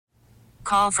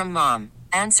Call from mom.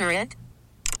 Answer it.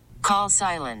 Call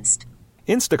silenced.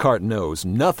 Instacart knows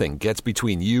nothing gets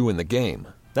between you and the game.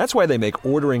 That's why they make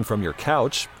ordering from your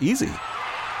couch easy.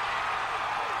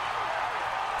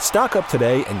 Stock up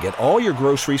today and get all your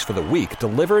groceries for the week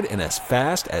delivered in as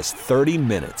fast as 30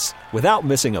 minutes without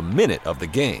missing a minute of the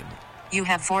game. You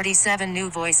have 47 new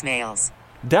voicemails.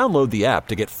 Download the app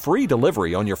to get free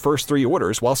delivery on your first 3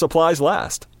 orders while supplies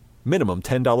last. Minimum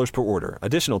 $10 per order.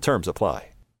 Additional terms apply.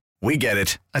 We get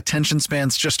it. Attention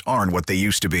spans just aren't what they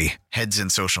used to be. Heads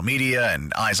in social media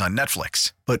and eyes on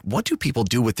Netflix. But what do people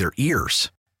do with their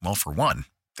ears? Well, for one,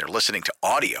 they're listening to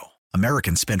audio.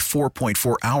 Americans spend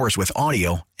 4.4 hours with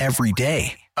audio every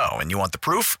day. Oh, and you want the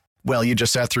proof? Well, you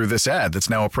just sat through this ad that's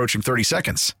now approaching 30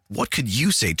 seconds. What could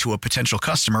you say to a potential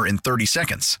customer in 30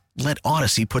 seconds? Let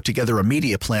Odyssey put together a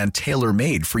media plan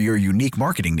tailor-made for your unique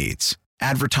marketing needs.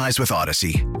 Advertise with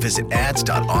Odyssey. Visit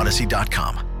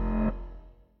ads.odyssey.com.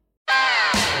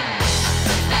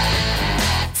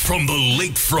 From the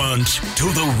lakefront to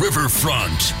the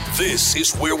riverfront, this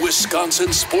is where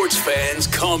Wisconsin sports fans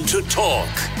come to talk.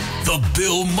 The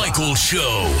Bill Michaels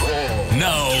Show.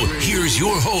 Now, here's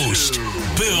your host,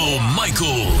 Bill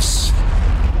Michaels.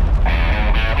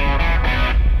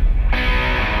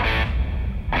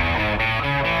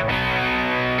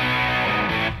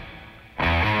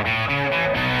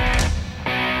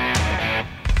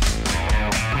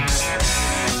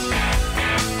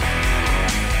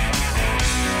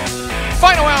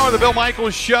 Final hour of the Bill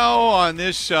Michaels Show on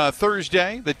this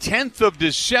Thursday, the 10th of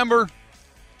December.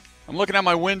 I'm looking out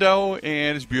my window,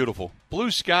 and it's beautiful. Blue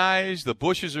skies, the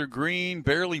bushes are green,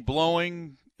 barely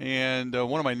blowing, and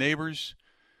one of my neighbors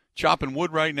chopping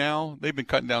wood right now. They've been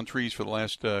cutting down trees for the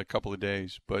last couple of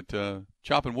days, but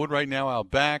chopping wood right now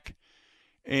out back.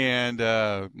 And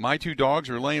my 2 dogs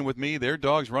are laying with me. Their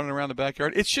dogs running around the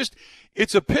backyard.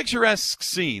 It's a picturesque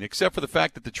scene, except for the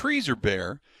fact that the trees are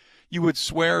bare. You would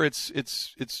swear it's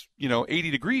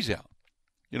 80 degrees out.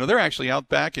 They're actually out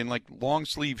back in like long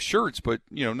sleeve shirts, but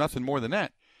nothing more than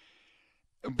that.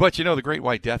 But the Great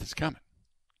White Death is coming.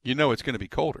 It's going to be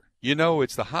colder.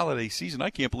 It's the holiday season.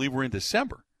 I can't believe we're in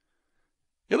December.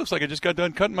 It looks like I just got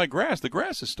done cutting my grass. The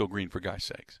grass is still green, for God's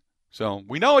sakes. So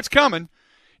we know it's coming.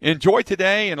 Enjoy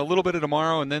today and a little bit of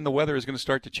tomorrow, and then the weather is going to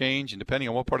start to change. And depending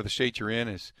on what part of the state you're in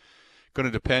is going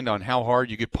to depend on how hard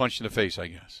you get punched in the face, I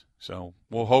guess. So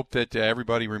we'll hope that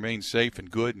everybody remains safe and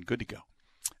good to go.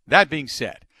 That being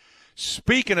said,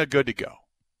 speaking of good to go,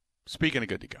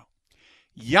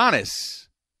 Giannis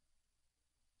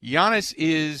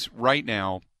is right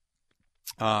now,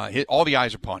 all the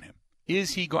eyes are upon him.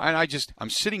 Is he going? I'm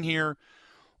sitting here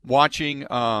watching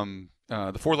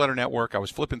the Four Letter Network. I was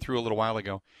flipping through a little while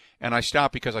ago, and I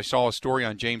stopped because I saw a story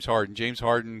on James Harden. James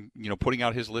Harden, putting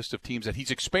out his list of teams that he's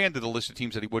expanded the list of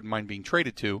teams that he wouldn't mind being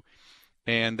traded to.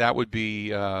 And that would be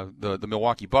the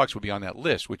Milwaukee Bucks would be on that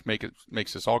list, which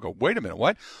makes us all go, wait a minute,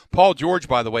 what? Paul George,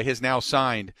 by the way, has now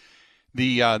signed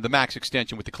the max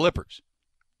extension with the Clippers,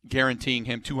 guaranteeing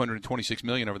him $226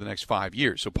 million over the next 5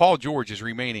 years. So Paul George is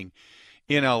remaining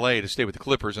in L.A. to stay with the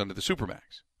Clippers under the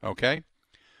Supermax. Okay,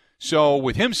 so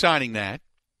with him signing that,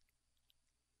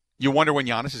 you wonder when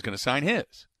Giannis is going to sign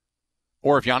his,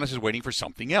 or if Giannis is waiting for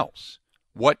something else.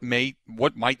 What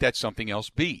might that something else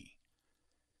be?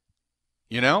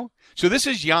 So this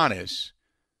is Giannis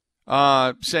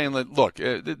saying that, look,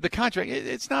 the contract,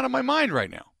 it's not on my mind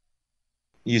right now.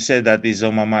 You said that it's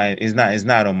on my mind. It's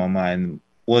not on my mind.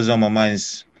 What's on my mind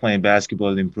is playing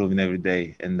basketball, improving every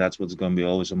day, and that's what's going to be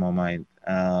always on my mind.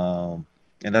 And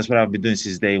that's what I've been doing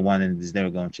since day one, and it's never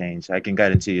going to change. I can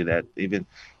guarantee you that. Even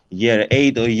year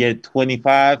 8 or year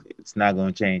 25, it's not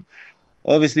going to change.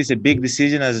 Obviously, it's a big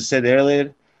decision, as I said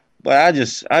earlier. But I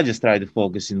just try to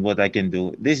focus in what I can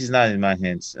do. This is not in my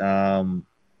hands. The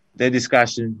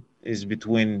discussion is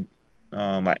between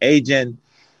my agent,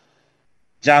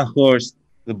 John Horst,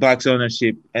 the Bucks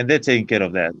ownership, and they're taking care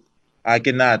of that.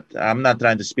 I'm not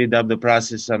trying to speed up the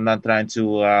process. I'm not trying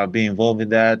to be involved in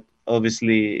that.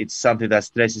 Obviously, it's something that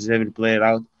stresses every player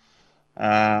out.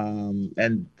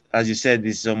 And as you said,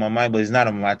 this is on my mind, but it's not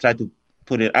on my mind. I try to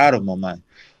put it out of my mind.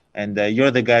 And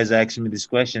you're the guys asking me these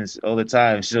questions all the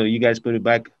time. So you guys put it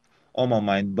back on my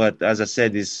mind. But as I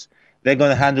said, they're going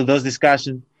to handle those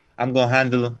discussions. I'm going to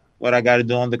handle what I got to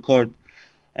do on the court.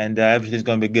 And everything's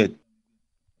going to be good.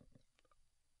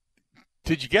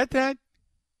 Did you get that?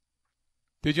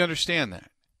 Did you understand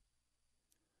that?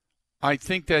 I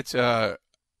think that's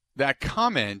that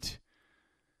comment.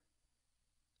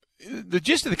 The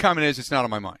gist of the comment is it's not on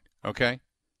my mind, okay?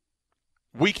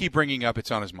 We keep bringing up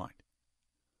it's on his mind.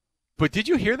 But did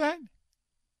you hear that?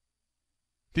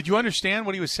 Did you understand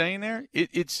what he was saying there?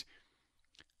 It's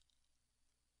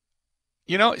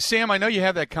You know, Sam, I know you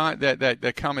have that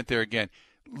that comment there again.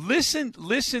 Listen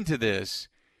to this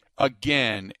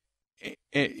again.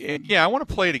 Yeah, I want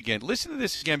to play it again. Listen to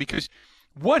this again, because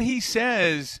what he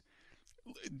says,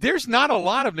 there's not a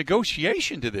lot of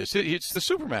negotiation to this. It's the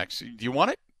Supermax. Do you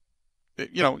want it?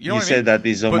 You know You what said I mean? that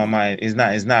is on my mind.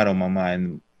 It's not on my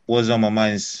mind. What's on my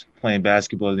mind is playing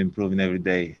basketball, improving every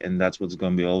day, and that's what's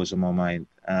going to be always on my mind.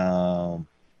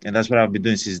 And that's what I've been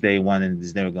doing since day one, and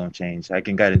it's never going to change. I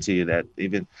can guarantee you that.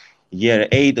 Even year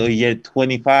 8 or year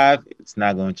 25, it's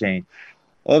not going to change.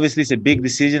 Obviously, it's a big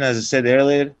decision, as I said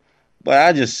earlier, but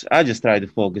I just try to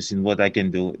focus in what I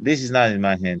can do. This is not in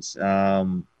my hands.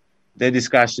 The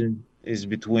discussion is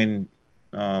between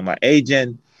my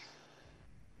agent,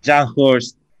 John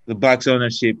Horst, the Bucks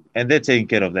ownership, and they're taking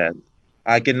care of that.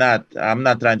 I'm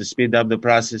not trying to speed up the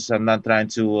process. I'm not trying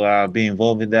to be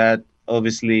involved in that.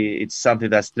 Obviously, it's something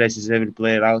that stresses every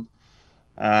player out.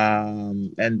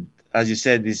 And as you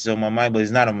said, this is on my mind, but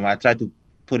it's not on my mind. I try to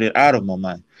put it out of my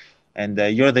mind. And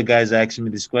you're the guys asking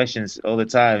me these questions all the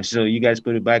time. So you guys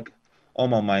put it back on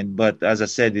my mind. But as I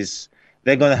said,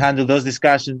 they're going to handle those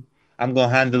discussions. I'm going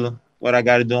to handle what I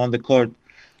got to do on the court,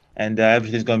 and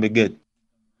everything's going to be good.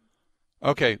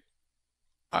 Okay.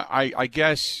 I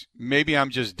guess maybe I'm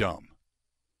just dumb.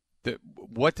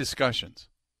 What discussions?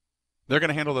 They're going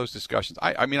to handle those discussions.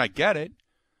 I mean, I get it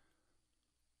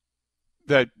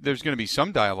that there's going to be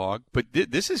some dialogue, but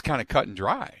this is kind of cut and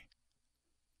dry.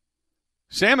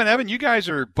 Sam and Evan, you guys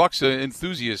are Bucks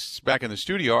enthusiasts back in the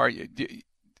studio.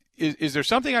 Is there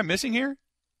something I'm missing here?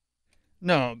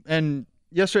 No, and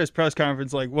yesterday's press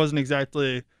conference wasn't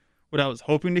exactly what I was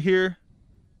hoping to hear,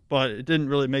 but it didn't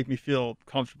really make me feel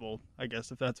comfortable, I guess,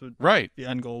 if that's what the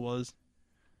end goal was.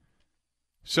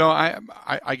 So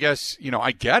I guess,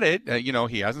 I get it.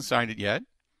 He hasn't signed it yet.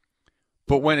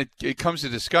 But when it comes to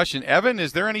discussion, Evan,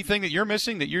 is there anything that you're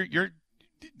missing that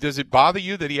does it bother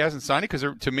you that he hasn't signed it?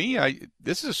 Because to me,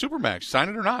 this is a Supermax. Sign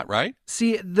it or not, right?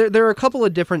 See, there are a couple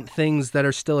of different things that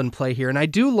are still in play here. And I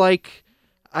do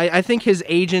I think his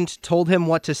agent told him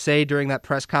what to say during that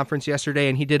press conference yesterday,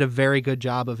 and he did a very good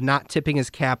job of not tipping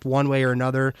his cap one way or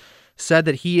another. Said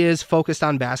that he is focused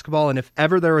on basketball, and if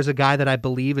ever there was a guy that I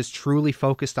believe is truly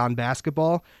focused on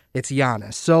basketball, it's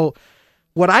Giannis. So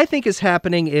what I think is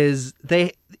happening is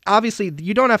obviously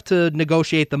you don't have to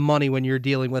negotiate the money when you're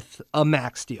dealing with a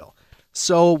max deal.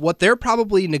 So what they're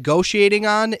probably negotiating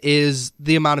on is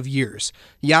the amount of years.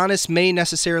 Giannis may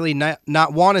necessarily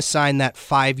not want to sign that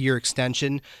 5-year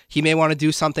extension. He may want to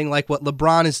do something like what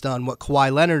LeBron has done, what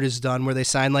Kawhi Leonard has done, where they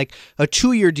sign a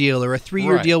 2-year deal or a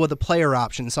 3-year deal with a player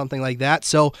option, something like that.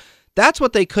 So that's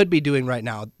what they could be doing right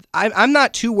now. I'm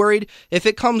not too worried. If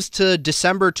it comes to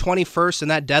December 21st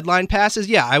and that deadline passes,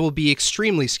 yeah, I will be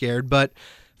extremely scared, but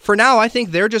for now, I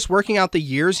think they're just working out the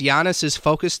years. Giannis is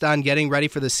focused on getting ready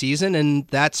for the season, and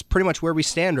that's pretty much where we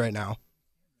stand right now.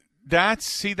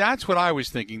 That's what I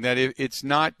was thinking, that it's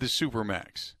not the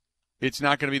Supermax. It's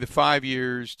not going to be the 5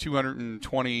 years,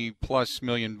 $220+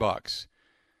 million.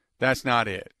 That's not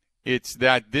it. It's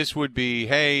that this would be,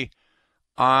 hey,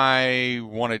 I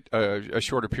want a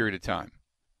shorter period of time.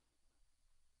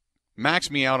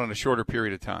 Max me out on a shorter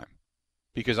period of time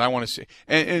because I want to see.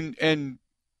 And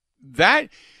that,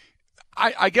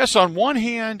 I guess on one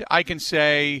hand, I can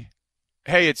say,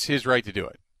 hey, it's his right to do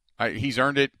it. He's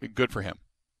earned it. Good for him.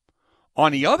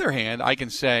 On the other hand, I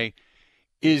can say,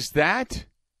 is that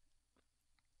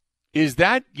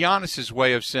Giannis's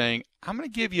way of saying, I'm going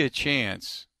to give you a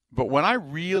chance, but when I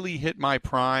really hit my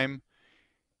prime,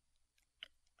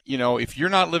 if you're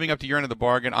not living up to your end of the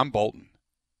bargain, I'm bolting.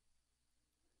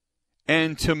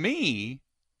 And to me,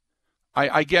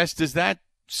 I guess, does that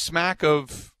smack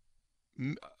of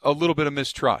a little bit of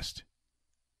mistrust?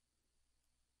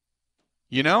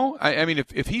 I mean,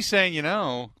 if he's saying,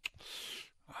 I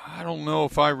don't know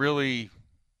if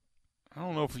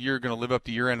you're going to live up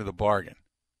to your end of the bargain.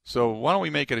 So why don't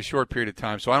we make it a short period of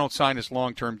time so I don't sign this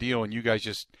long-term deal and you guys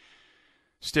just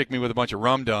stick me with a bunch of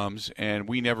rum-dums and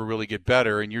we never really get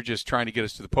better and you're just trying to get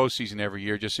us to the postseason every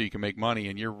year just so you can make money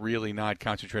and you're really not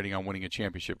concentrating on winning a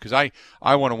championship. Because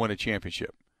I want to win a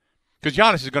championship. Because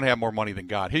Giannis is going to have more money than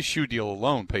God. His shoe deal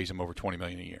alone pays him over $20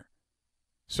 million a year.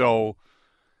 So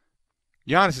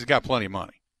Giannis has got plenty of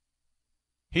money.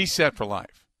 He's set for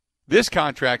life. This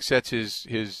contract sets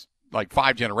his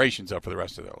 5 generations up for the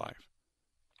rest of their life.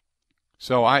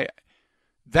 So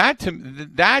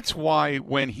that's why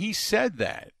when he said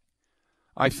that,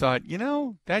 I thought,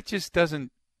 that just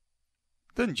doesn't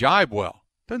jibe well.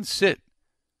 Doesn't sit.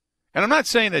 And I'm not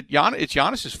saying that it's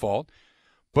Giannis's fault,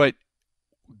 but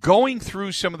going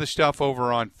through some of the stuff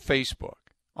over on Facebook,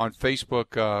 on the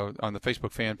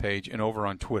Facebook fan page, and over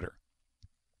on Twitter,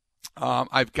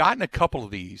 I've gotten a couple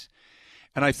of these,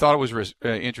 and I thought it was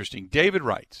interesting. David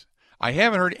writes, I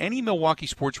haven't heard any Milwaukee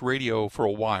sports radio for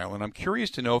a while, and I'm curious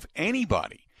to know if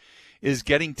anybody is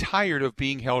getting tired of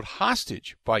being held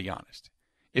hostage by Giannis.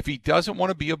 If he doesn't want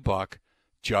to be a Buck,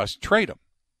 just trade him.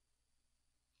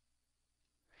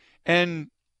 And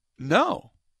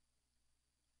no.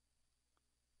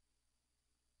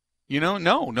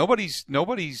 No, nobody's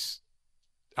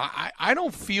I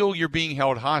don't feel you're being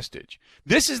held hostage.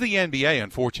 This is the NBA,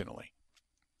 unfortunately.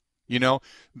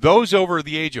 Those over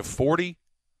the age of 40,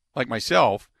 like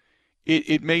myself,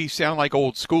 it may sound like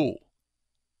old school.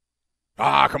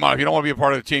 Come on, if you don't want to be a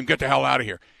part of the team, get the hell out of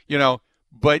here.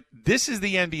 But this is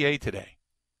the NBA today.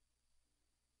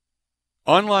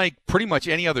 Unlike pretty much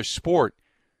any other sport,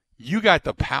 you got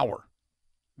the power.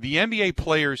 The NBA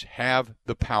players have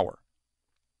the power.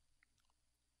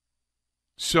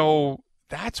 So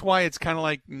that's why it's kind of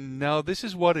like, no, this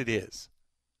is what it is.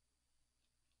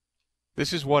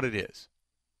 This is what it is.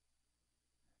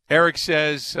 Eric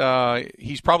says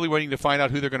he's probably waiting to find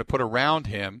out who they're going to put around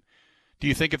him. Do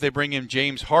you think if they bring in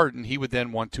James Harden, he would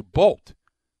then want to bolt?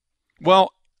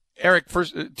 Well, Eric,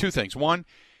 first, two things. One,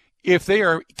 if they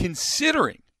are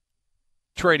considering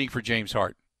trading for James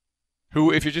Harden,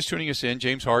 who, if you're just tuning us in,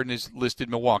 James Harden is listed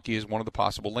Milwaukee as one of the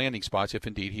possible landing spots if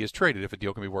indeed he is traded, if a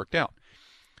deal can be worked out.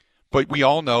 But we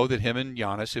all know that him and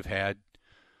Giannis have had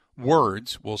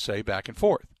words, we'll say, back and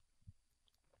forth.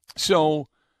 So,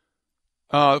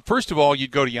 first of all,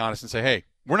 you'd go to Giannis and say, hey,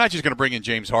 we're not just going to bring in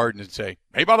James Harden and say,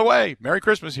 hey, by the way, Merry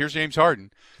Christmas, here's James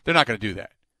Harden. They're not going to do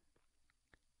that.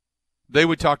 They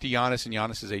would talk to Giannis and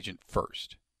Giannis' agent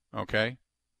first, okay?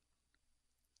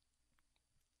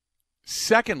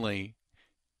 Secondly,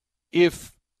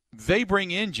 if they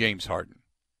bring in James Harden,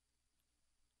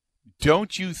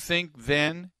 don't you think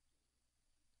then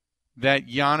that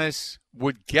Giannis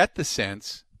would get the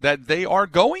sense that they are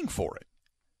going for it?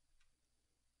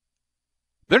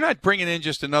 They're not bringing in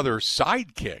just another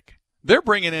sidekick. They're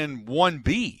bringing in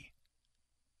 1B.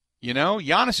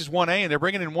 Giannis is 1A, and they're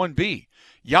bringing in 1B.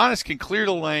 Giannis can clear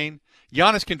the lane.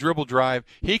 Giannis can dribble drive.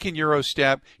 He can Euro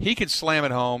step. He can slam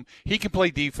it home. He can play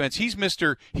defense. He's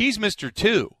Mr.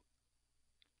 2.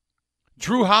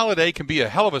 Drew Holiday can be a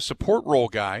hell of a support role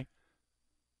guy.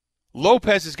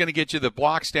 Lopez is going to get you the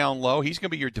blocks down low. He's going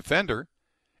to be your defender.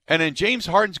 And then James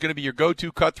Harden's going to be your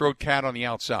go-to cutthroat cat on the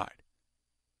outside.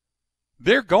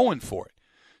 They're going for it.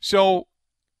 So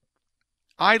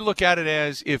I look at it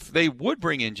as if they would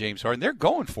bring in James Harden, they're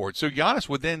going for it. So Giannis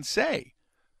would then say,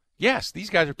 yes,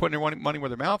 these guys are putting their money where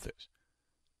their mouth is.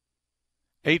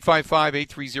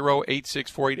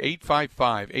 855-830-8648,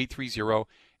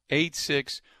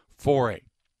 855-830-8648.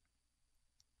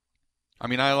 I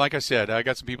mean, like I said, I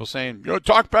got some people saying,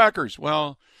 talk Packers.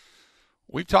 Well,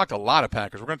 we've talked a lot of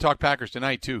Packers. We're going to talk Packers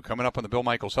tonight, too, coming up on the Bill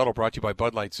Michaels Huddle, brought to you by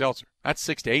Bud Light Seltzer. That's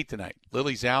 6 to 8 tonight.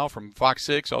 Lily Zhao from Fox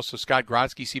 6, also Scott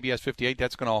Grodzky, CBS 58.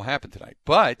 That's going to all happen tonight.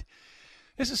 But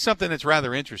this is something that's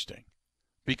rather interesting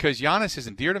because Giannis has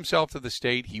endeared himself to the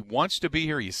state. He wants to be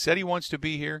here. He said he wants to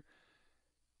be here.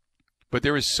 But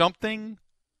there is something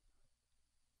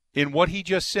in what he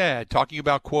just said, talking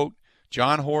about, quote,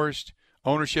 John Horst,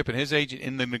 ownership, and his agent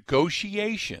in the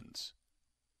negotiations,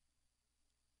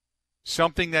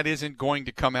 something that isn't going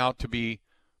to come out to be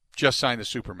just sign the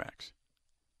Supermax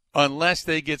unless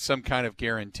they get some kind of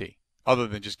guarantee other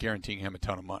than just guaranteeing him a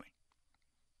ton of money.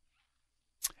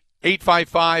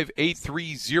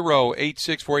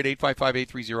 855-830-8648,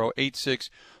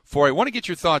 855-830-8648. I want to get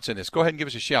your thoughts on this. Go ahead and give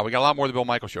us a shout. We got a lot more of the Bill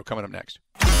Michaels Show coming up next.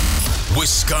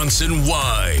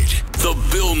 Wisconsin-wide, the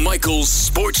Bill Michaels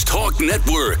Sports Talk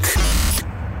Network.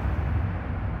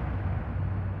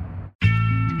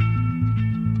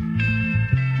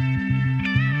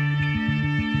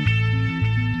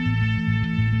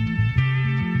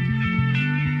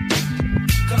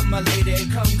 Come, my lady,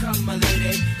 come, my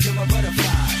lady, you're my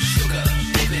butterfly, sugar,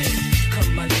 baby.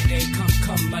 Come, my lady,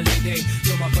 come, my lady,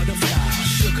 you're my butterfly,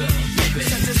 sugar, baby.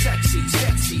 Such a sexy,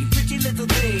 pretty little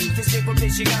thing. This April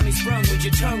bitch, you got me sprung with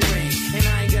your tongue ring. And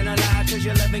I ain't gonna lie, cause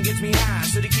your loving gets me high.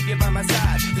 So to keep you by my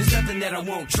side, there's nothing that I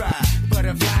won't try.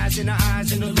 Butterflies in her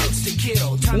eyes and the looks to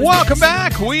kill. Welcome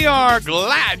back. We are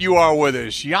glad you are with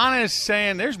us. Giannis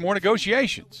saying there's more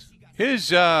negotiations.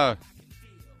 His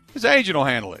agent will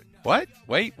handle it. What?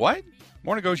 Wait, what?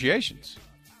 More negotiations.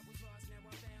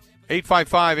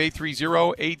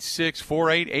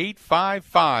 855-830-8648,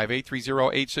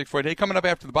 855-830-8648. Hey, coming up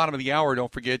after the bottom of the hour,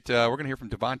 don't forget, we're going to hear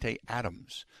from Davante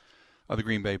Adams of the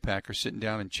Green Bay Packers, sitting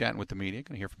down and chatting with the media.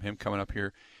 Going to hear from him coming up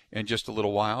here in just a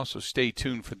little while, so stay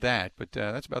tuned for that. But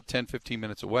that's about 10, 15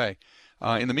 minutes away.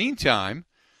 In the meantime,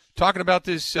 talking about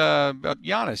this about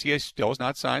Giannis. He still has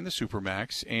not signed the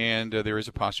Supermax, and there is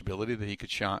a possibility that he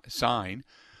could sign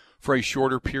for a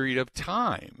shorter period of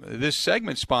time. This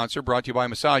segment sponsor brought to you by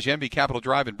Massage Envy, Capitol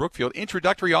Drive in Brookfield.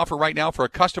 Introductory offer right now for a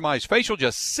customized facial,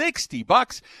 just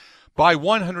 $60. Buy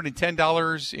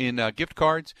 $110 in gift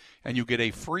cards, and you get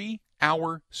a free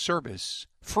hour service.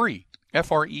 Free.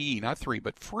 F-R-E-E, not 3,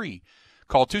 but free.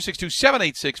 Call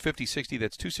 262-786-5060.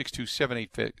 That's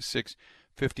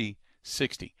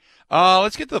 262-786-5060.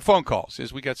 Let's get to the phone calls,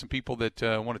 as we got some people that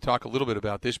want to talk a little bit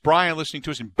about this. Brian listening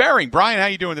to us in Bering. Brian, how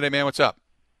you doing today, man? What's up?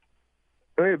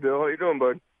 Hey, Bill. How you doing,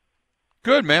 bud?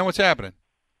 Good, man. What's happening?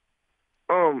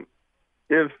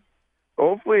 If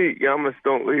hopefully Giannis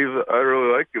don't leave, I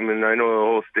really like him, and I know the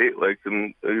whole state likes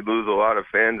him. He'd lose a lot of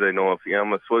fans, I know, if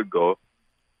Giannis would go.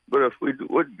 But if we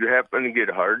would happen to get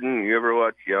Harden, you ever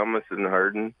watch Giannis and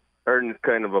Harden? Harden's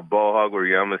kind of a ball hog where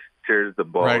Giannis shares the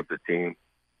ball with the team.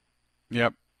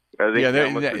 Yep. I think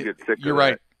Giannis would get sick You're of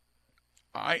right.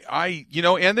 that.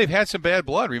 And they've had some bad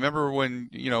blood. Remember when,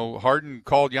 Harden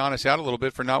called Giannis out a little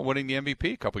bit for not winning the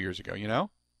MVP a couple years ago,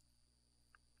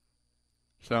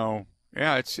 So,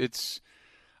 yeah, it's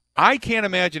I can't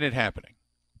imagine it happening.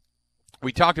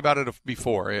 We talked about it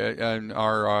before, and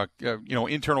our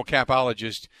internal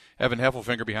capologist, Evan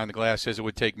Heffelfinger behind the glass, says it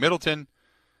would take Middleton,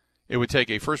 it would take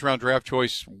a first-round draft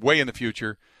choice way in the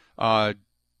future,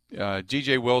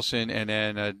 G.J. Wilson, and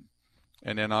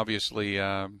then obviously,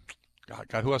 God,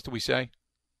 who else did we say?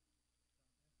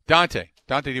 Dante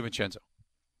DiVincenzo.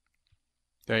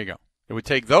 There you go. It would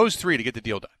take those three to get the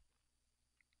deal done.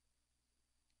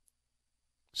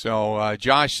 So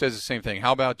Josh says the same thing.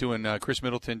 How about doing Chris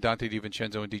Middleton, Dante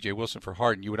DiVincenzo, and DJ Wilson for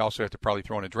Harden? You would also have to probably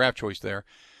throw in a draft choice there.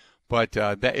 But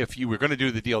that if you were going to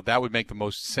do the deal, that would make the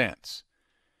most sense.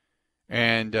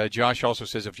 And Josh also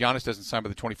says if Giannis doesn't sign by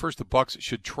the 21st, the Bucks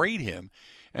should trade him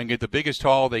and get the biggest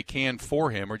haul they can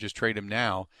for him, or just trade him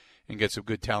now and get some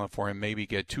good talent for him. Maybe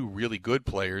get 2 really good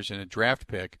players and a draft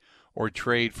pick, or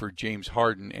trade for James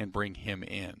Harden and bring him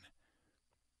in.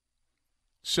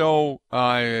 So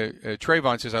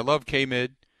Trayvon says, I love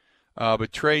K-Mid,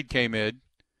 but trade K-Mid,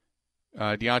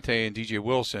 Deontay and DJ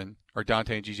Wilson, or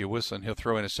Dante and DJ Wilson. He'll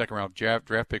throw in a second-round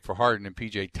draft pick for Harden and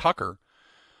P.J. Tucker.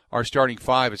 Our starting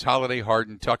 5 is Holiday,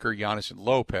 Harden, Tucker, Giannis, and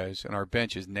Lopez, and our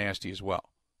bench is nasty as well.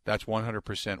 That's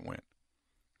 100% win.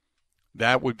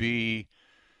 That would be,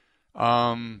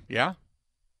 can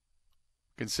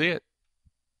see it.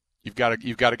 You've got a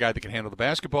guy that can handle the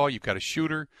basketball. You've got a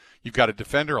shooter. You've got a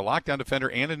defender, a lockdown defender,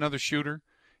 and another shooter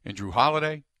in Drew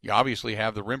Holiday. You obviously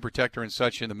have the rim protector and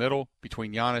such in the middle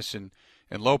between Giannis and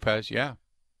Lopez. Yeah,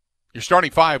 your starting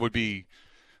 5 would be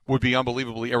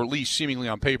unbelievably, or at least seemingly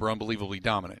on paper, unbelievably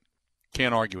dominant.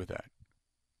 Can't argue with that.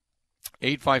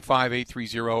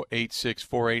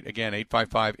 855-830-8648. Again,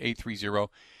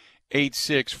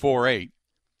 855-830-8648.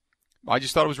 I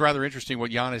just thought it was rather interesting what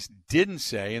Giannis didn't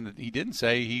say, and he didn't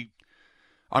say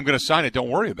I'm going to sign it. Don't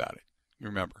worry about it. You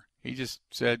remember? He just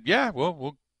said, "Yeah,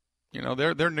 well,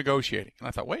 they're negotiating." And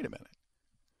I thought, wait a minute.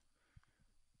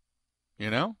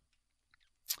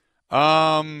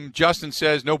 Justin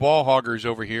says, no ball hoggers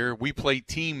over here. We play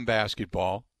team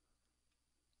basketball.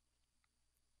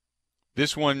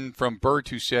 This one from Bert,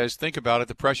 who says, think about it.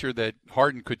 The pressure that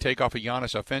Harden could take off of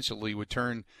Giannis offensively would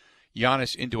turn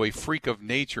Giannis into a freak of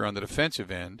nature on the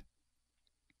defensive end,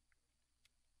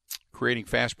 creating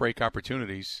fast break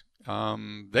opportunities.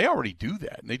 They already do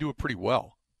that, and they do it pretty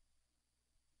well.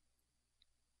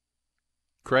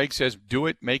 Craig says, do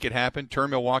it, make it happen, turn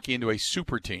Milwaukee into a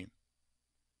super team.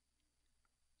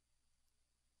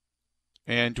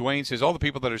 And Dwayne says, all the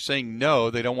people that are saying no,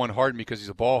 they don't want Harden because he's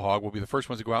a ball hog, will be the first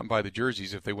ones to go out and buy the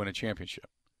jerseys if they win a championship.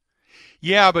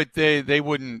 Yeah, but they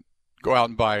wouldn't go out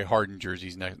and buy Harden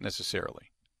jerseys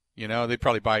necessarily. They'd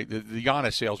probably buy the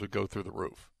Giannis sales would go through the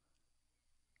roof.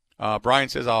 Brian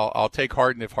says, I'll take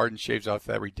Harden if Harden shaves off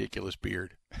that ridiculous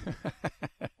beard.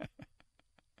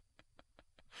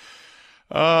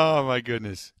 Oh, my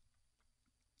goodness.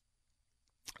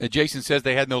 Jason says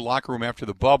they had no locker room after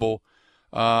the bubble.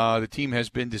 The team has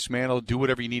been dismantled. Do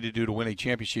whatever you need to do to win a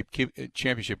championship.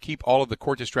 Keep all of the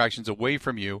court distractions away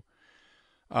from you.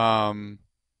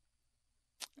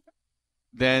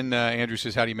 Then Andrew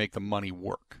says, how do you make the money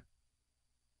work?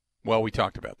 Well, we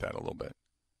talked about that a little bit.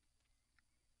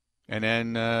 And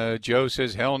then Joe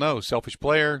says, hell no, selfish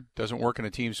player, doesn't work in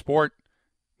a team sport,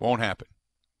 won't happen.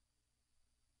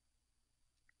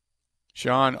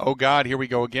 Sean, oh God, here we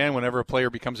go again. Whenever a player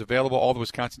becomes available, all the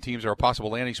Wisconsin teams are a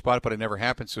possible landing spot, but it never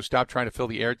happens. So stop trying to fill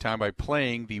the airtime by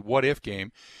playing the what-if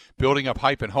game, building up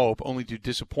hype and hope, only to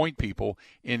disappoint people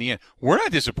in the end. We're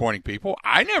not disappointing people.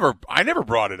 I never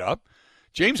brought it up.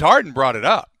 James Harden brought it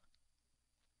up.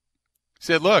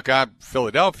 Said, look, I'm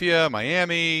Philadelphia,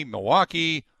 Miami,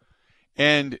 Milwaukee.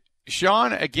 And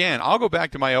Sean, again, I'll go back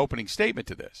to my opening statement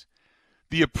to this.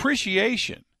 The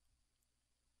appreciation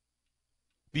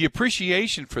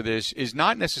for this is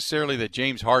not necessarily that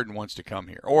James Harden wants to come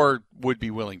here or would be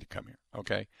willing to come here,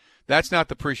 okay? That's not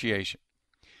the appreciation.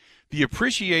 The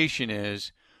appreciation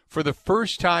is, for the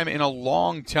first time in a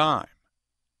long time,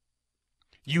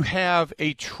 you have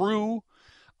a true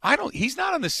he's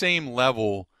not on the same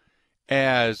level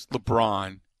as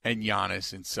LeBron and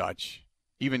Giannis and such,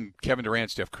 even Kevin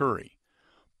Durant, Steph Curry.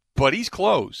 But he's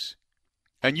close.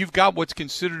 And you've got what's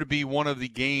considered to be one of the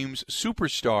game's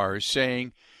superstars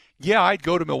saying, yeah, I'd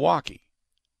go to Milwaukee.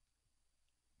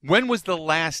 When was the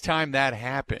last time that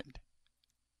happened?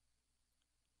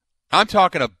 I'm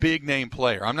talking a big-name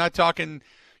player. I'm not talking,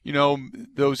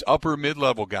 those upper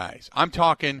mid-level guys. I'm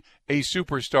talking a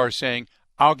superstar saying,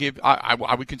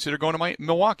 I would consider going to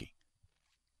Milwaukee.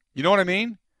 You know what I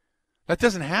mean? That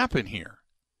doesn't happen here.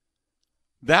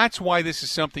 That's why this is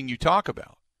something you talk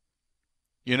about.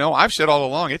 I've said all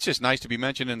along, it's just nice to be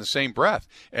mentioned in the same breath.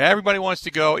 Everybody wants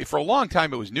to go. For a long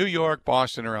time, it was New York,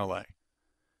 Boston, or L.A.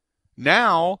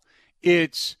 Now,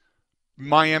 it's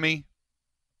Miami,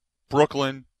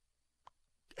 Brooklyn,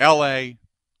 L.A.,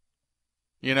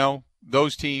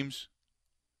 those teams.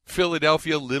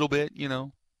 Philadelphia a little bit,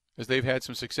 as they've had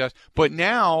some success. But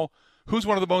now, who's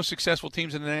one of the most successful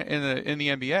teams in the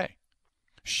NBA?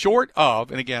 Short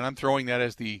of, and again, I'm throwing that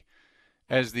as the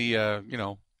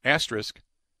asterisk,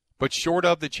 but short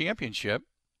of the championship,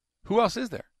 who else is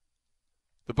there?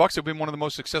 The Bucks have been one of the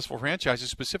most successful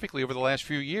franchises, specifically over the last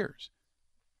few years.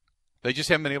 They just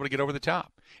haven't been able to get over the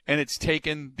top. And it's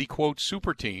taken the, quote,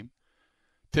 super team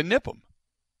to nip them.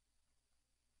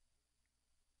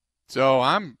 So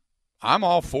I'm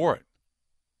all for it.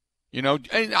 And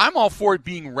I'm all for it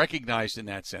being recognized in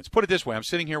that sense. Put it this way. I'm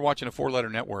sitting here watching a 4-letter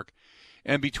network,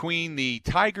 and between the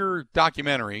Tiger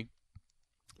documentary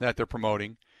that they're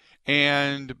promoting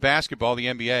and basketball, the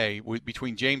NBA,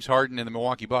 between James Harden and the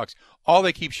Milwaukee Bucks, all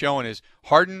they keep showing is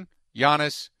Harden,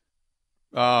 Giannis,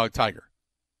 Tiger.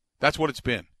 That's what it's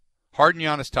been. Harden,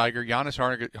 Giannis, Tiger. Giannis,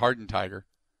 Harden, Tiger.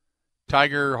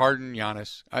 Tiger, Harden,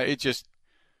 Giannis.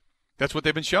 That's what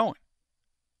they've been showing.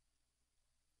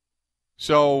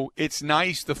 So it's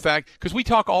nice the fact, because we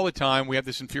talk all the time, we have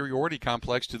this inferiority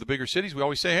complex to the bigger cities. We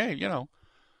always say, hey,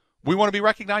 we want to be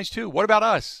recognized too. What about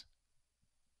us?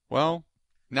 Well,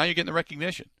 now you're getting the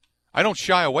recognition. I don't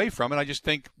shy away from it. I just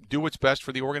think do what's best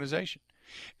for the organization.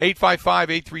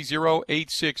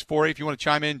 855-830-8648. If you want to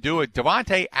chime in, do it.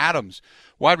 Davante Adams,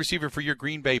 wide receiver for your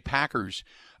Green Bay Packers.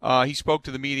 He spoke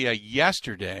to the media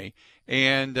yesterday,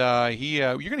 and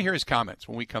you're going to hear his comments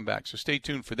when we come back. So stay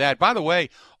tuned for that. By the way,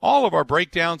 all of our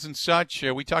breakdowns and such,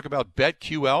 we talk about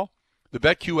BetQL, the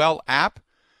BetQL app.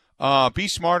 Be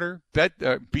smarter,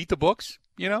 beat the books.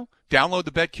 Download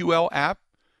the BetQL app.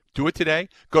 Do it today.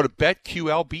 Go to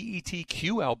BetQL,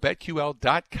 BETQL,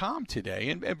 BetQL.com today.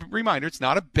 And reminder, it's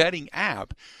not a betting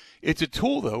app. It's a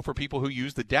tool, though, for people who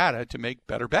use the data to make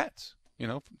better bets.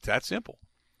 It's that simple.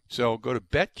 So go to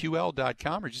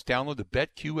BetQL.com or just download the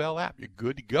BetQL app. You're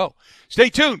good to go. Stay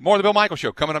tuned. More of the Bill Michaels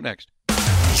Show coming up next.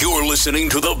 You're listening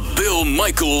to the Bill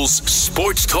Michaels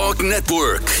Sports Talk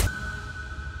Network.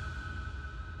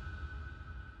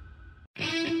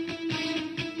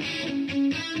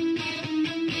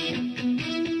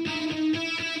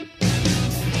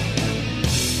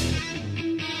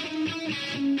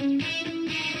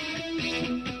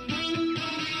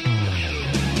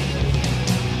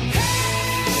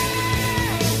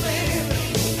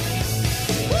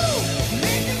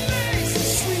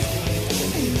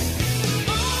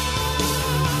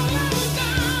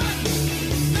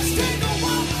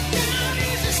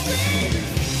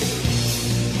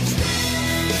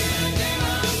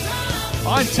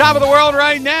 On top of the world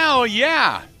right now,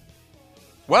 yeah.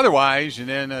 Weather-wise, and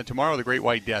then tomorrow the Great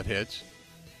White Death hits.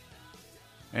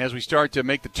 As we start to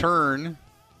make the turn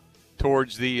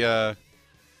towards the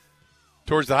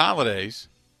holidays.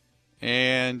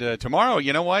 And tomorrow,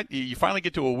 you know what? You finally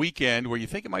get to a weekend where you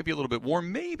think it might be a little bit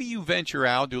warm. Maybe you venture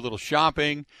out, do a little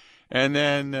shopping, and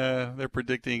then they're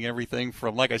predicting everything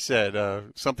from, like I said,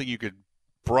 something you could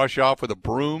brush off with a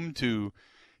broom to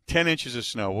 10 inches of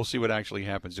snow. We'll see what actually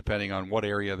happens depending on what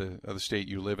area of the state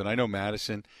you live in. I know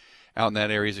Madison out in that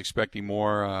area is expecting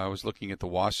more. I was looking at the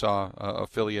Wausau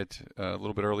affiliate a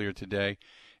little bit earlier today,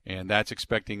 and that's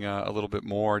expecting a little bit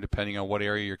more depending on what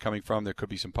area you're coming from. There could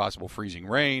be some possible freezing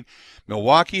rain.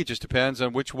 Milwaukee, it just depends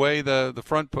on which way the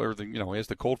front, or as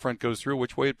the cold front goes through,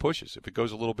 which way it pushes. If it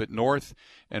goes a little bit north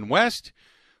and west,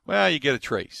 well, you get a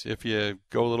trace. If you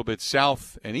go a little bit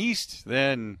south and east,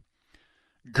 then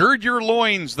gird your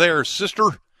loins there,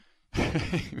 sister,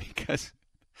 because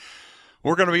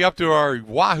we're going to be up to our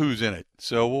wahoos in it.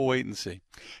 So we'll wait and see.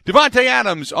 Davante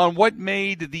Adams on what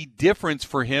made the difference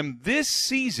for him this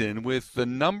season with the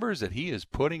numbers that he is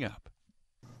putting up.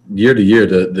 Year to year,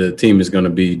 the team is going to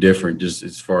be different just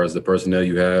as far as the personnel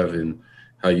you have and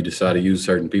how you decide to use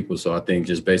certain people. So I think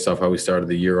just based off how we started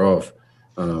the year off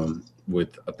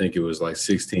with, I think it was like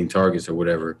 16 targets or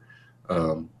whatever,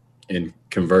 and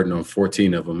converting on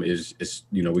 14 of them is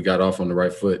we got off on the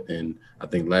right foot. And I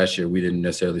think last year we didn't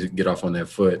necessarily get off on that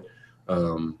foot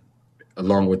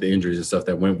along with the injuries and stuff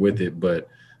that went with it. But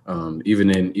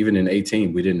even in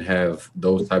 18, we didn't have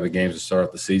those type of games to start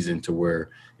off the season to where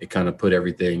it kind of put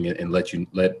everything and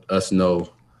let us know,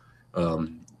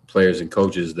 players and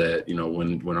coaches, that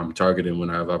when I'm targeting, when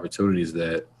I have opportunities,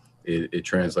 that it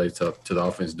translates to the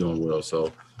offense doing well.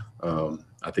 So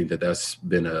I think that's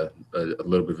been a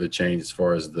little bit of a change as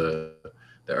far as the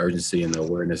urgency and the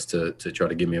awareness to try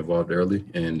to get me involved early.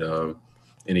 And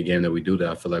any game that we do that,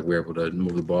 I feel like we're able to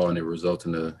move the ball and it results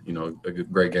in a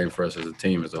great game for us as a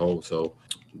team as a whole. So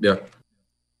yeah.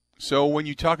 So when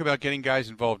you talk about getting guys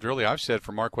involved early, I've said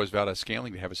for Marquez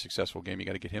Valdes-Scantling to have a successful game, you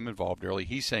got to get him involved early.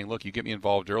 He's saying, look, you get me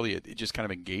involved early, it just kind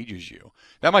of engages you.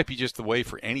 That might be just the way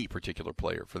for any particular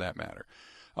player, for that matter.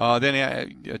 Then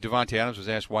Davante Adams was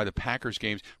asked why the Packers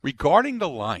games. Regarding the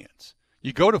Lions,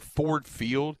 you go to Ford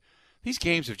Field, these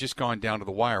games have just gone down to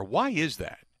the wire. Why is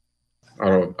that? I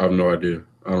have no idea.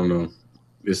 I don't know.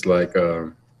 It's like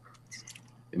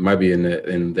it might be in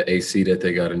the AC that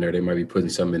they got in there. They might be putting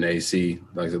something in the AC,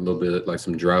 like a little bit like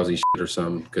some drowsy shit or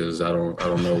something, because I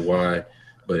don't know why.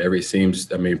 But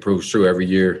it proves true every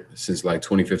year since like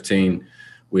 2015.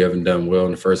 We haven't done well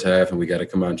in the first half, and we got to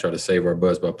come out and try to save our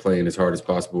buzz by playing as hard as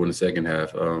possible in the second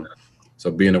half. So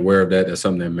being aware of that's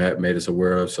something that Matt made us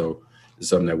aware of. So it's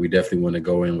something that we definitely want to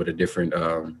go in with a different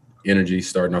energy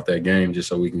starting off that game, just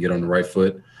so we can get on the right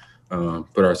foot.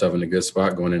 Put ourselves in a good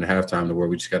spot going into halftime to where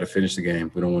we just got to finish the game.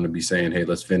 We don't want to be saying, hey,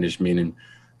 let's finish, meaning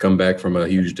come back from a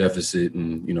huge deficit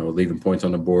and, leaving points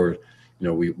on the board.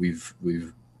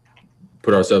 We've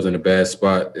put ourselves in a bad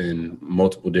spot in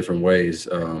multiple different ways.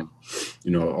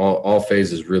 All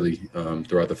phases really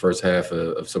throughout the first half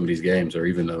of some of these games, or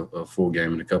even a full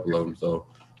game in a couple of them. So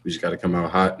we just got to come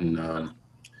out hot and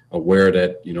aware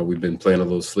that, we've been playing a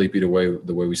little sleepy the way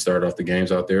we started off the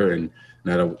games out there, and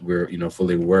now that we're,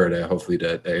 fully aware of that, hopefully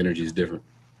that energy is different.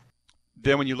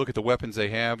 Then when you look at the weapons they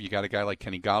have, you got a guy like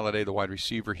Kenny Golladay, the wide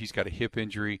receiver. He's got a hip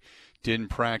injury, didn't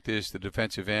practice. The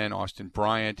defensive end, Austin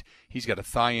Bryant, he's got a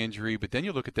thigh injury. But then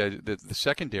you look at the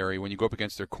secondary. When you go up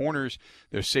against their corners,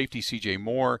 their safety, C.J.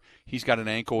 Moore, he's got an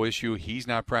ankle issue. He's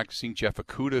not practicing. Jeff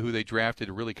Okudah, who they drafted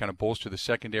to really kind of bolster the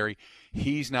secondary,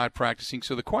 he's not practicing.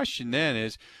 So the question then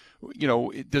is,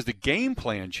 does the game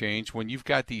plan change when you've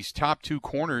got these top two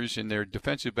corners and their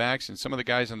defensive backs and some of the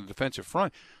guys on the defensive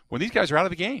front when these guys are out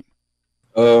of the game?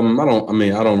 I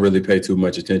don't really pay too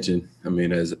much attention.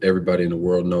 As everybody in the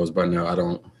world knows by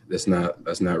now, that's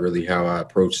not really how I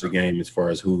approach the game as far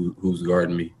as who's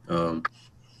guarding me.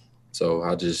 So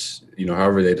I just,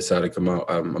 however they decide to come out,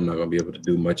 I'm not going to be able to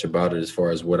do much about it as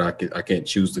far as what I can't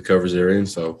choose the covers they're in.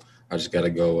 So I just got to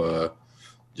go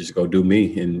do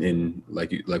me. And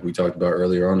like we talked about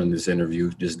earlier on in this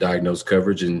interview, just diagnose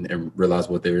coverage and realize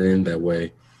what they're in. That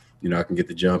way, I can get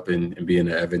the jump and be in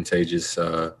an advantageous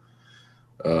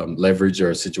leverage or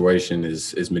a situation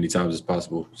as many times as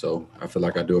possible. So I feel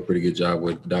like I do a pretty good job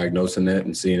with diagnosing that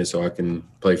and seeing it so I can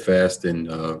play fast and,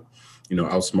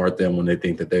 outsmart them when they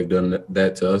think that they've done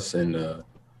that to us. And,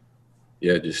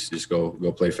 just go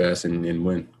play fast and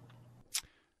win.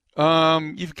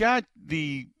 You've got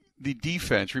the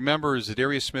defense. Remember,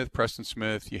 Zadarius Smith, Preston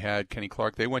Smith, you had Kenny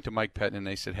Clark. They went to Mike Pettin and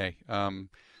they said, hey,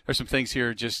 there's some things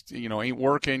here just, ain't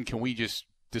working. Can we just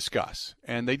discuss?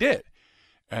 And they did.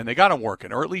 And they got them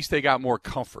working, or at least they got more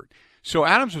comfort. So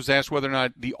Adams was asked whether or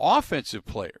not the offensive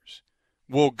players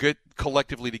will get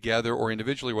collectively together or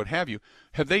individually, what have you.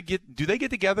 Do they get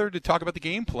together to talk about the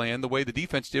game plan the way the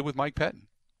defense did with Mike Pettin?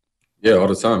 Yeah, all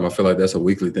the time. I feel like that's a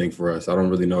weekly thing for us. I don't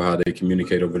really know how they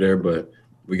communicate over there, but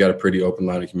we got a pretty open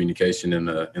line of communication in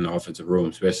the offensive room,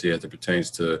 especially as it pertains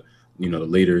to, the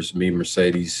leaders, me,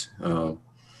 Mercedes.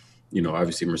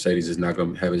 Obviously Mercedes is not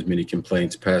going to have as many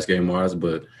complaints pass game wise,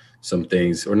 but some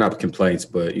things, or not complaints,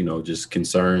 but, just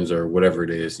concerns or whatever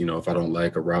it is. If I don't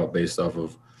like a route based off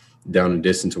of down and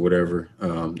distance or whatever,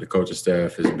 the coaching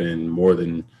staff has been more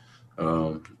than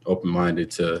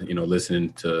open-minded to,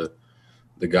 listening to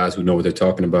the guys who know what they're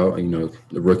talking about.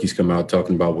 The rookies come out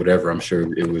talking about whatever. I'm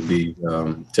sure it would be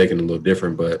taken a little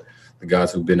different, but the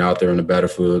guys who've been out there on the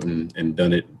battlefield and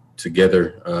done it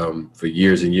together for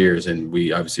years and years, and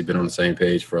we obviously been on the same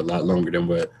page for a lot longer than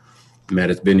what Matt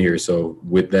has been here. So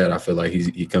with that, I feel like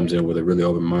he comes in with a really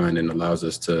open mind and allows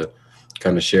us to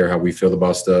kind of share how we feel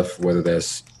about stuff, whether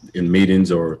that's in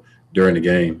meetings or during the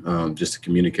game, just to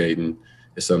communicate. And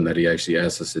it's something that he actually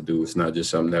asks us to do. It's not just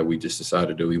something that we just decide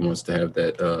to do. He wants to have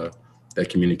that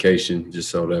communication just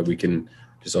so that we can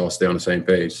just all stay on the same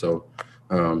page. So,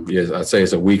 yes, I'd say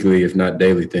it's a weekly, if not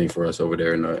daily thing for us over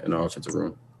there in the offensive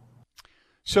room.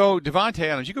 So, Davante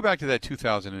Adams, you go back to that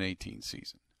 2018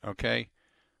 season, okay,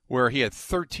 where he had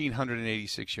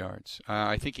 1,386 yards.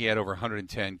 I think he had over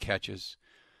 110 catches.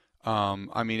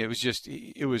 I mean,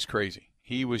 it was crazy.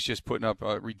 He was just putting up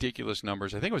ridiculous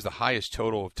numbers. I think it was the highest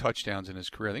total of touchdowns in his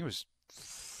career. I think it was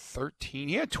 13.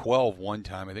 He had 12 one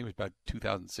time. I think it was about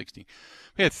 2016.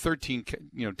 He had 13,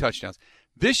 touchdowns.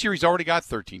 This year he's already got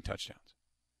 13 touchdowns.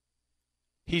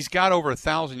 He's got over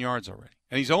 1,000 yards already.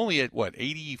 And he's only at,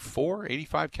 84,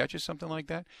 85 catches, something like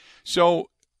that. So,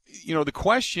 the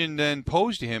question then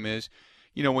posed to him is,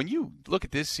 when you look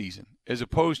at this season as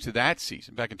opposed to that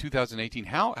season back in 2018,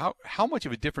 how much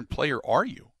of a different player are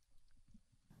you?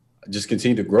 I just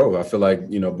continue to grow. I feel like,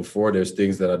 before there's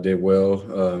things that I did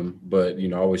well, but,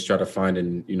 I always try to find,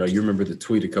 and, you remember the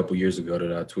tweet a couple years ago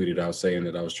that I tweeted out saying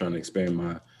that I was trying to expand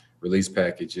my release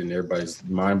package, and everybody's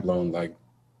mind blown, like,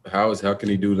 how can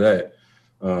he do that?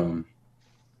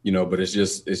 But it's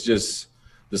just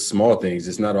the small things.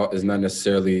 It's not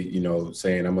necessarily,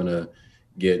 saying I'm going to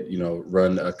get,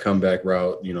 run a comeback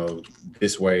route,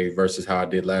 this way versus how I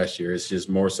did last year. It's just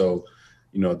more so,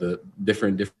 the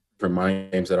different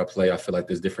mind games that I play. I feel like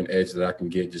there's different edge that I can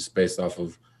get just based off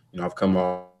of, I've come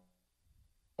all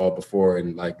before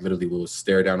and like literally will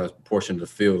stare down a portion of the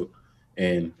field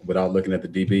and without looking at the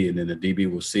DB, and then the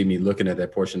DB will see me looking at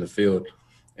that portion of the field.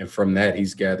 And from that,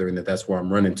 he's gathering that that's where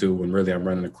I'm running to when really I'm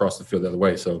running across the field the other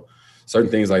way. So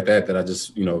certain things like that I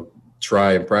just,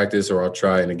 try and practice, or I'll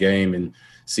try in a game and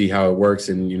see how it works.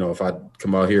 And, if I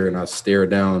come out here and I stare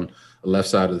down the left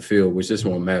side of the field, which just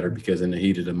won't matter because in the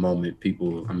heat of the moment,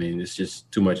 it's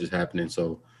just too much is happening.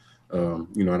 So, I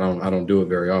don't do it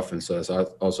very often. So that's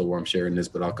also why I'm sharing this,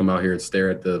 but I'll come out here and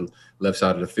stare at the left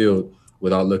side of the field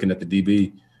without looking at the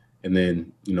DB. And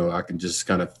then, I can just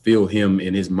kind of feel him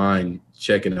in his mind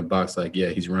checking the box like, yeah,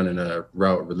 he's running a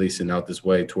route releasing out this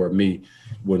way toward me,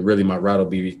 when really my route will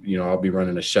be, I'll be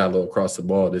running a shallow across the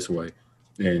ball this way.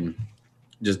 And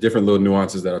just different little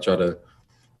nuances that I try to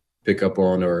pick up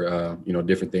on, or,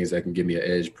 different things that can give me an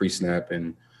edge pre-snap,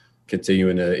 and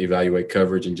continuing to evaluate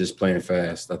coverage and just playing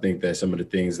fast. I think that some of the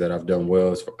things that I've done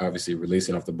well is obviously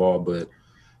releasing off the ball, but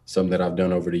something that I've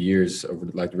done over the years,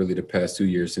 really the past 2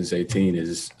 years since 18,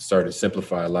 is started to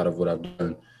simplify a lot of what I've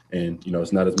done. And,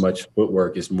 it's not as much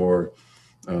footwork. It's more,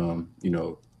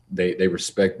 they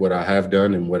respect what I have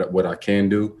done and what I can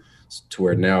do, to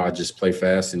where now I just play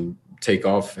fast and take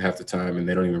off half the time, and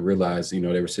they don't even realize, they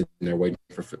were sitting there waiting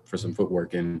for some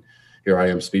footwork, and here I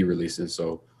am speed releasing.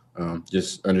 So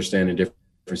just understanding different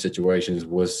situations,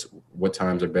 what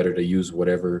times are better to use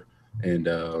whatever, and,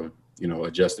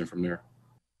 adjusting from there.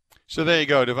 So there you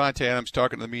go. Davante Adams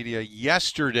talking to the media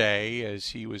yesterday as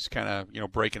he was kind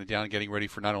of, breaking it down and getting ready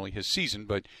for not only his season,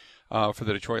 but for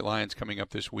the Detroit Lions coming up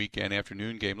this weekend, late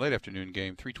afternoon game,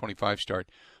 3:25 start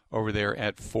over there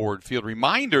at Ford Field.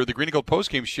 Reminder, the Green and Gold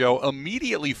postgame show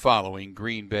immediately following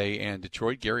Green Bay and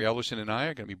Detroit. Gary Ellerson and I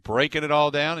are going to be breaking it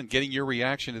all down and getting your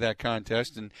reaction to that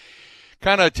contest, and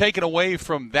kind of taken away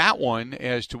from that one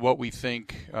as to what we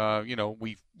think,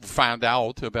 we found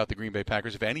out about the Green Bay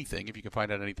Packers, if anything, if you can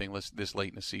find out anything this late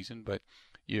in the season. But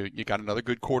you got another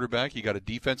good quarterback. You got a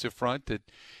defensive front that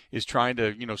is trying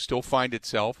to, still find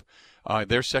itself.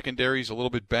 Their secondary is a little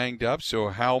bit banged up, so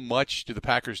how much do the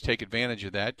Packers take advantage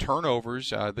of that? Turnovers,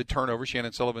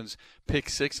 Shannon Sullivan's pick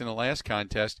 6 in the last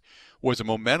contest was a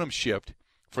momentum shift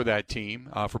for that team,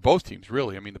 for both teams,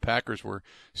 really. I mean, the Packers were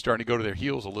starting to go to their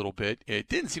heels a little bit. It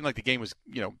didn't seem like the game was,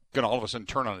 going to all of a sudden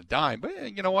turn on a dime.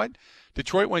 But you know what?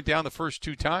 Detroit went down the first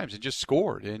 2 times and just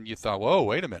scored. And you thought, whoa,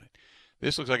 wait a minute.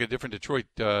 This looks like a different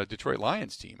Detroit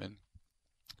Lions team. And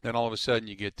then all of a sudden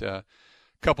you get a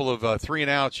couple of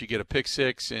 3-and-outs, you get a pick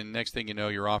 6, and next thing you know,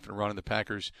 you're off and running. The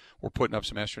Packers were putting up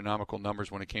some astronomical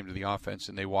numbers when it came to the offense,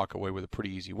 and they walk away with a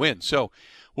pretty easy win. So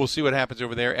we'll see what happens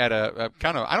over there at a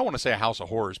kind of, I don't want to say a house of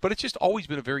horrors, but it's just always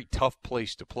been a very tough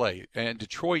place to play. And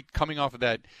Detroit, coming off of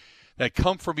that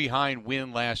come from behind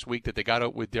win last week that they got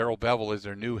out with Darrell Bevell as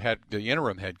their the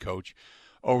interim head coach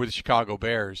over the Chicago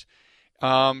Bears.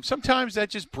 Sometimes that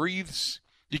just breathes.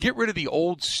 You get rid of the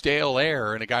old stale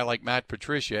air in a guy like Matt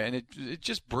Patricia, and it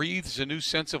just breathes a new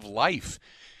sense of life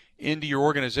into your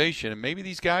organization. And maybe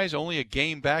these guys only a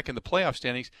game back in the playoff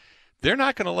standings. they're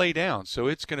not going to lay down. So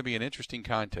it's going to be an interesting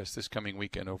contest this coming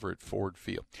weekend over at Ford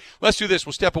Field. Let's do this.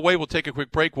 We'll step away. We'll take a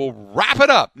quick break. We'll wrap it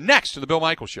up next to the Bill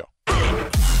Michaels Show.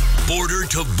 Border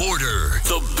to Border,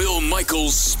 the Bill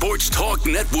Michaels Sports Talk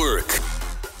Network.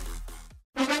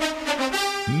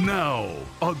 Now,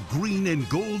 a green and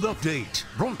gold update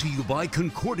brought to you by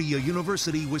Concordia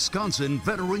University, Wisconsin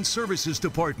Veteran Services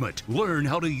Department. Learn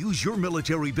how to use your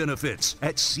military benefits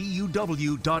at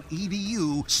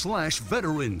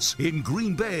cuw.edu/veterans. In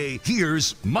Green Bay,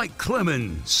 here's Mike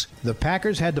Clemens. The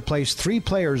Packers had to place 3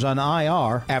 players on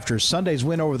IR after Sunday's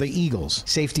win over the Eagles.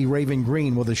 Safety Raven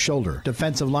Green with a shoulder,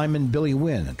 defensive lineman Billy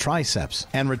Wynn, a triceps,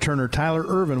 and returner Tyler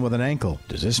Irvin with an ankle.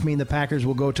 Does this mean the Packers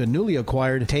will go to newly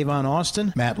acquired Tavon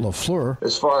Austin? Matt LaFleur.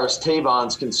 As far as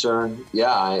Tavon's concerned,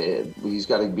 he's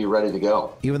got to be ready to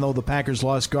go. Even though the Packers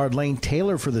lost guard Lane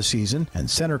Taylor for the season and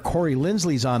center Corey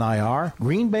Lindsley's on IR,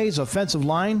 Green Bay's offensive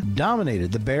line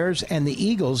dominated the Bears and the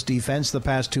Eagles' defense the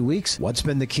past 2 weeks. What's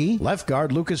been the key? Left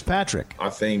guard Lucas Patrick. I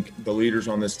think the leaders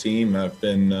on this team have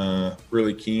been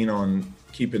really keen on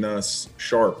keeping us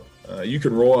sharp. You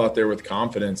can roll out there with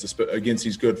confidence against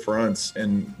these good fronts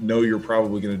and know you're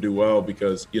probably going to do well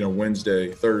because,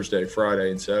 Wednesday, Thursday, Friday,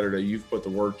 and Saturday, you've put the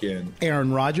work in.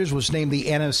 Aaron Rodgers was named the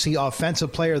NFC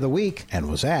Offensive Player of the Week and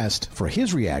was asked for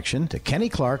his reaction to Kenny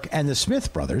Clark and the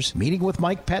Smith brothers meeting with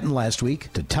Mike Pettin last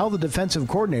week to tell the defensive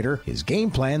coordinator his game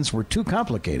plans were too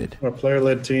complicated. Our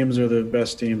player-led teams are the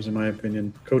best teams, in my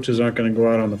opinion. Coaches aren't going to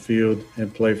go out on the field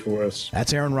and play for us.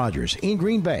 That's Aaron Rodgers. In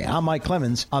Green Bay, I'm Mike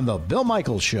Clemens on The Bill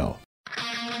Michaels Show.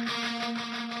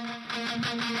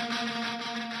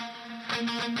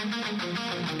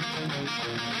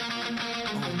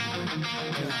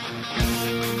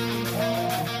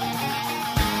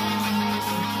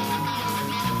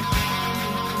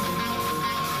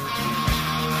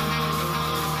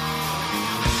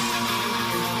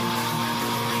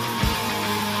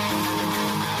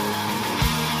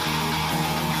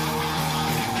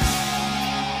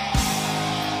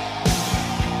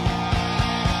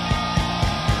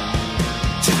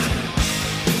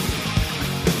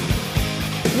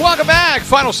 Welcome back.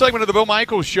 Final segment of the Bill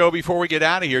Michaels Show before we get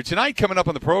out of here. Tonight, coming up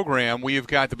on the program, we've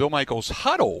got the Bill Michaels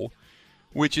Huddle,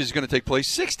 which is going to take place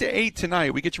 6 to 8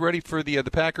 tonight. We get you ready for the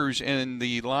Packers and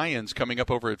the Lions coming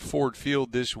up over at Ford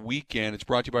Field this weekend. It's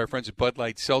brought to you by our friends at Bud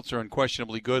Light Seltzer,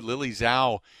 Unquestionably Good. Lily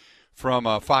Zhao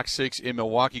from Fox 6 in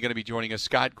Milwaukee going to be joining us.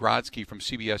 Scott Grodzki from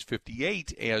CBS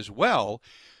 58 as well.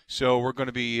 So we're going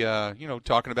to be,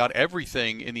 talking about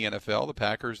everything in the NFL, the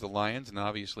Packers, the Lions, and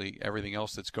obviously everything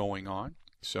else that's going on.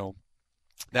 So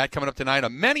that coming up tonight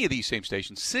on many of these same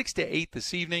stations, 6 to 8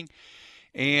 this evening.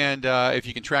 And if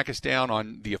you can track us down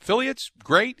on the affiliates,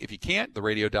 great. If you can't, the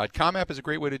radio.com app is a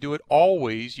great way to do it.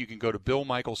 Always, you can go to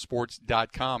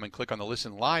BillMichaelsports.com and click on the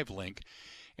Listen Live link,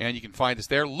 and you can find us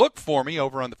there. Look for me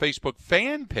over on the Facebook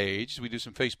fan page. We do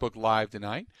some Facebook Live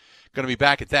tonight. Going to be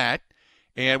back at that,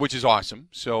 and which is awesome.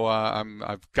 So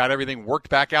I've got everything worked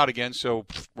back out again, so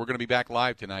we're going to be back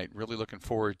live tonight. Really looking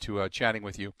forward to chatting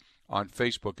with you on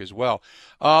Facebook as well.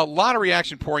 A lot of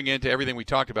reaction pouring into everything we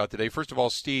talked about today. First of all,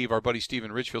 Steve, our buddy Steve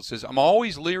in Richfield, says, I'm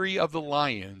always leery of the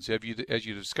Lions. As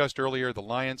you discussed earlier, the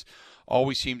Lions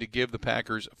always seem to give the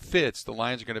Packers fits. The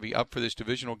Lions are going to be up for this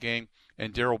divisional game,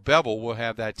 and Darrell Bevell will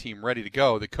have that team ready to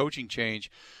go. The coaching change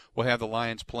will have the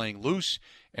Lions playing loose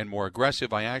and more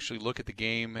aggressive. I actually look at the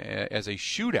game as a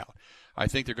shootout. I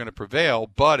think they're going to prevail,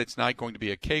 but it's not going to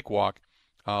be a cakewalk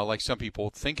like some people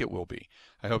think it will be.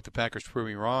 I hope the Packers prove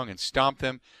me wrong and stomp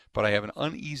them, but I have an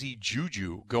uneasy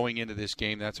juju going into this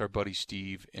game. That's our buddy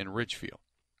Steve in Richfield.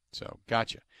 So,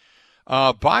 gotcha.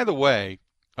 By the way,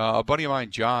 a buddy of mine,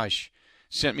 Josh,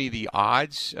 sent me the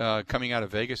odds coming out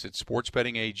of Vegas at Sports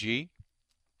Betting AG.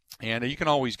 And you can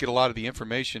always get a lot of the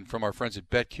information from our friends at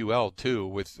BetQL,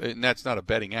 too. And that's not a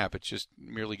betting app. It just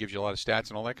merely gives you a lot of stats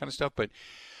and all that kind of stuff. But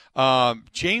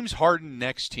James Harden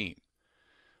next team,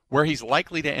 where he's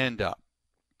likely to end up.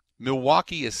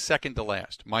 Milwaukee is second to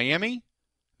last. Miami,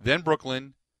 then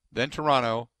Brooklyn, then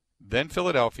Toronto, then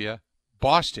Philadelphia,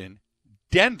 Boston,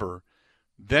 Denver,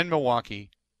 then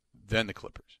Milwaukee, then the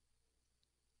Clippers.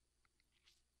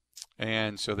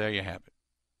 And so there you have it.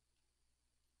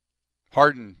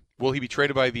 Harden, will he be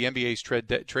traded by the NBA's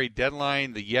trade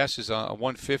deadline? The yes is a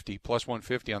 150, plus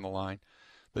 150 on the line.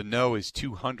 The no is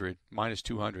 200, minus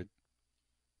 200.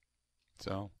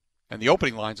 So... And the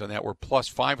opening lines on that were plus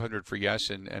 500 for yes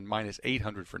and minus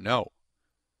 800 for no.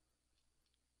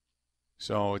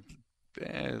 So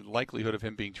likelihood of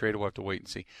him being traded, we'll have to wait and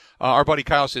see. Our buddy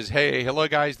Kyle says, hey, hello,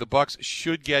 guys. The Bucks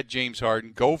should get James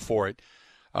Harden. Go for it.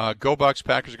 Go Bucks.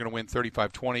 Packers are going to win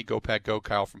 35-20. Go Pack, go.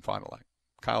 Kyle from Fond du Lac.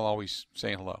 Kyle always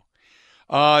saying hello.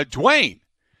 Dwayne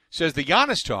Says the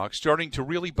Giannis talk starting to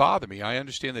really bother me. I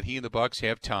understand that he and the Bucks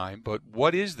have time, but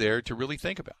what is there to really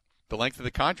think about? The length of the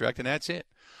contract, and that's it.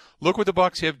 Look what the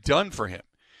Bucks have done for him.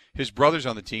 His brother's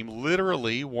on the team,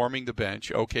 literally warming the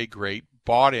bench. Okay, great.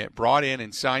 Brought in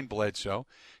and signed Bledsoe.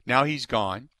 Now he's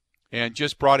gone. And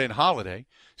just brought in Holiday.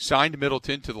 Signed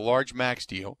Middleton to the large max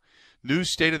deal. New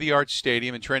state-of-the-art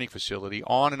stadium and training facility.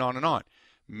 On and on and on.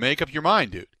 Make up your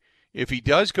mind, dude. If he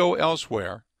does go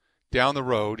elsewhere down the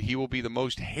road, he will be the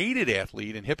most hated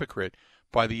athlete and hypocrite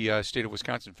by the state of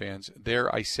Wisconsin fans.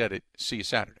 There, I said it. See you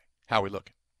Saturday. How we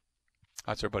looking?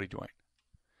 That's our buddy Dwayne.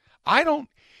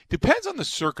 Depends on the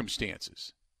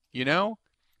circumstances. You know,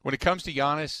 when it comes to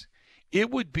Giannis, it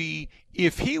would be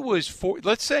if he was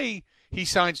let's say he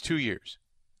signs 2 years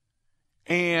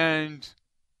and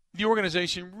the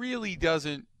organization really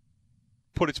doesn't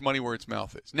put its money where its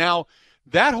mouth is. Now,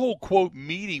 that whole, quote,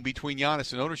 meeting between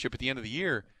Giannis and ownership at the end of the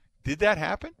year, did that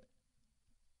happen?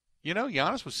 You know,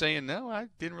 Giannis was saying, no, I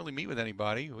didn't really meet with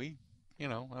anybody. I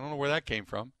don't know where that came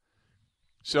from.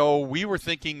 So we were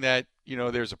thinking that,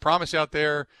 there's a promise out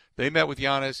there. They met with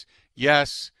Giannis.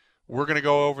 Yes, we're going to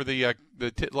go over the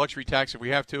luxury tax if we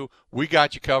have to. We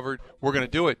got you covered. We're going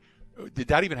to do it. Did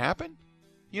that even happen?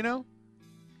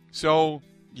 So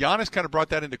Giannis kind of brought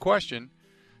that into question.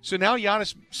 So now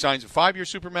Giannis signs a 5-year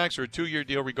Supermax or a 2-year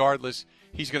deal regardless.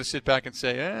 He's going to sit back and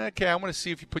say, okay, I want to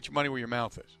see if you put your money where your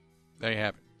mouth is. There you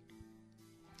have it.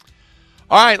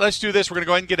 All right, let's do this. We're going to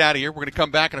go ahead and get out of here. We're going to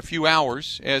come back in a few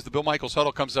hours as the Bill Michaels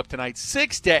Huddle comes up tonight,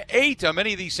 6 to 8 on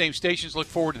many of these same stations. Look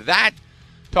forward to that.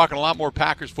 Talking a lot more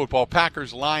Packers football,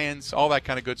 Packers, Lions, all that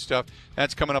kind of good stuff.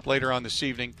 That's coming up later on this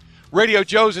evening. Radio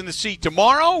Joe's in the seat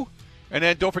tomorrow. And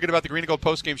then don't forget about the Green and Gold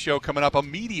postgame show coming up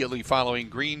immediately following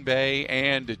Green Bay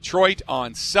and Detroit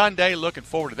on Sunday. Looking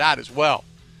forward to that as well.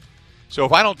 So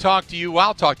if I don't talk to you,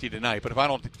 I'll talk to you tonight. But if I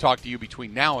don't talk to you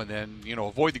between now and then,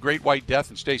 avoid the great white death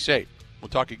and stay safe. We'll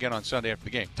talk again on Sunday after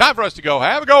the game. Time for us to go.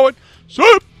 Have a good one.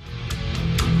 Soup!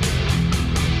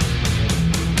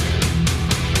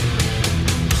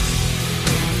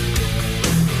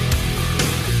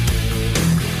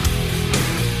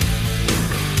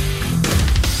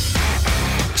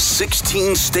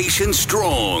 "16 stations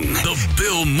strong. The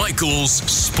Bill Michaels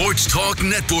Sports Talk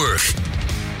Network.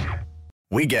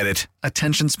 We get it.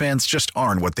 Attention spans just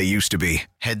aren't what they used to be.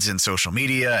 Heads in social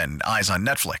media and eyes on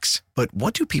Netflix. But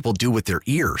what do people do with their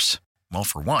ears? Well,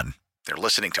 for one, they're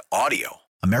listening to audio.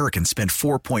 Americans spend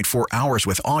 4.4 hours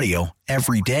with audio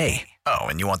every day. Oh,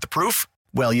 and you want the proof?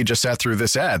 Well, you just sat through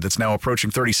this ad that's now approaching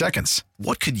 30 seconds.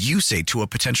 What could you say to a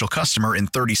potential customer in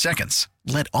 30 seconds?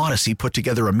 Let Odyssey put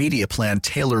together a media plan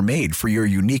tailor-made for your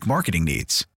unique marketing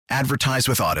needs. Advertise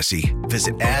with Odyssey.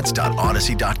 Visit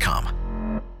ads.odyssey.com.